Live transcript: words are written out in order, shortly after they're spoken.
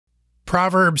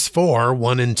Proverbs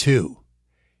 4:1-2.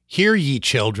 Hear ye,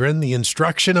 children, the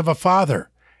instruction of a father,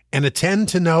 and attend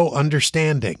to know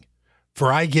understanding. For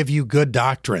I give you good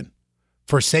doctrine.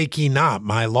 Forsake ye not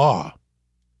my law.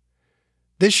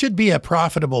 This should be a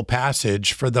profitable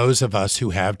passage for those of us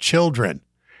who have children.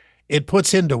 It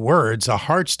puts into words a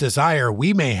heart's desire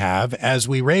we may have as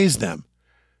we raise them,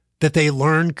 that they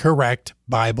learn correct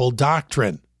Bible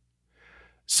doctrine.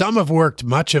 Some have worked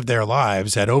much of their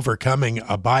lives at overcoming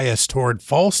a bias toward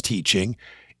false teaching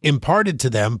imparted to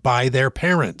them by their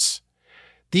parents.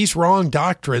 These wrong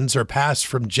doctrines are passed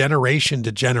from generation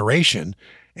to generation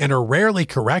and are rarely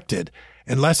corrected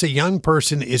unless a young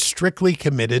person is strictly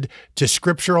committed to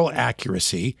scriptural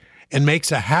accuracy and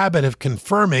makes a habit of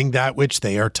confirming that which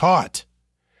they are taught.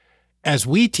 As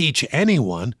we teach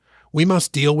anyone, we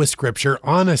must deal with Scripture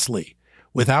honestly,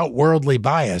 without worldly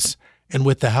bias, and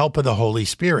with the help of the Holy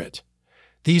Spirit.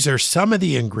 These are some of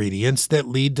the ingredients that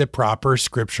lead to proper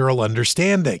scriptural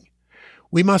understanding.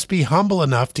 We must be humble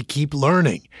enough to keep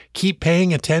learning, keep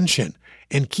paying attention,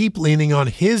 and keep leaning on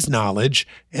His knowledge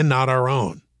and not our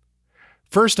own.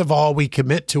 First of all, we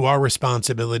commit to our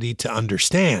responsibility to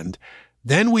understand.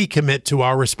 Then we commit to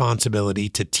our responsibility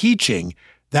to teaching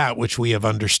that which we have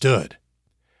understood.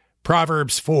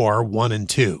 Proverbs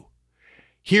 4:1-2.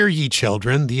 Hear ye,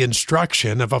 children, the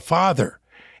instruction of a father,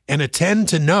 and attend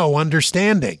to know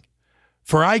understanding.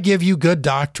 For I give you good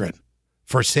doctrine.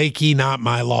 Forsake ye not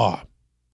my law.